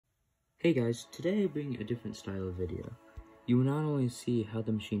Hey guys, today I bring a different style of video. You will not only see how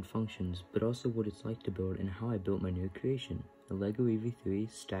the machine functions, but also what it's like to build and how I built my new creation, the LEGO EV3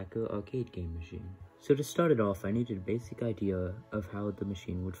 Stacker arcade game machine. So to start it off, I needed a basic idea of how the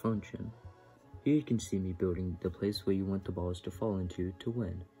machine would function. Here you can see me building the place where you want the balls to fall into to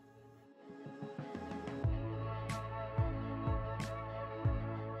win.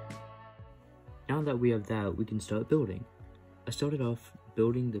 Now that we have that, we can start building. I started off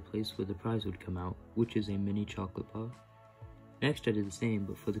building the place where the prize would come out, which is a mini chocolate bar. Next I did the same,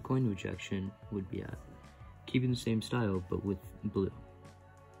 but for the coin rejection would be at, keeping the same style but with blue.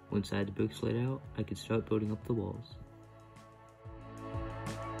 Once I had the bricks laid out, I could start building up the walls.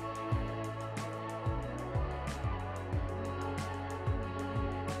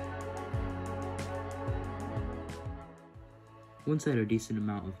 Once I had a decent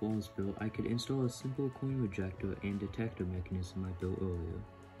amount of walls built, I could install a simple coin rejector and detector mechanism I built earlier.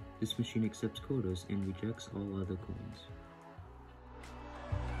 This machine accepts quarters and rejects all other coins.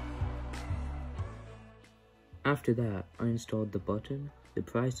 After that, I installed the button, the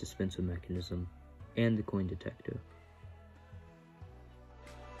prize dispenser mechanism, and the coin detector.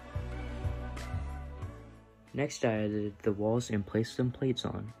 Next I added the walls and placed some plates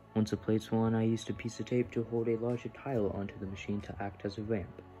on. Once the plates were on, I used a piece of tape to hold a larger tile onto the machine to act as a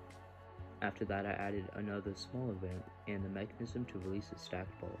ramp. After that I added another smaller ramp and the mechanism to release the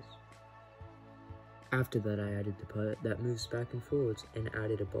stacked balls. After that I added the putt that moves back and forwards and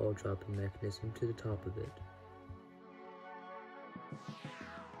added a ball dropping mechanism to the top of it.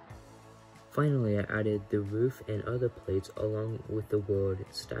 Finally I added the roof and other plates along with the word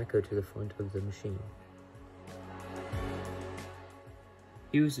Stacker to the front of the machine.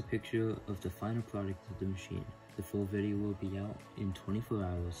 Here is a picture of the final product of the machine. The full video will be out in 24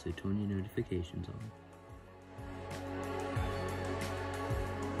 hours, so turn your notifications on.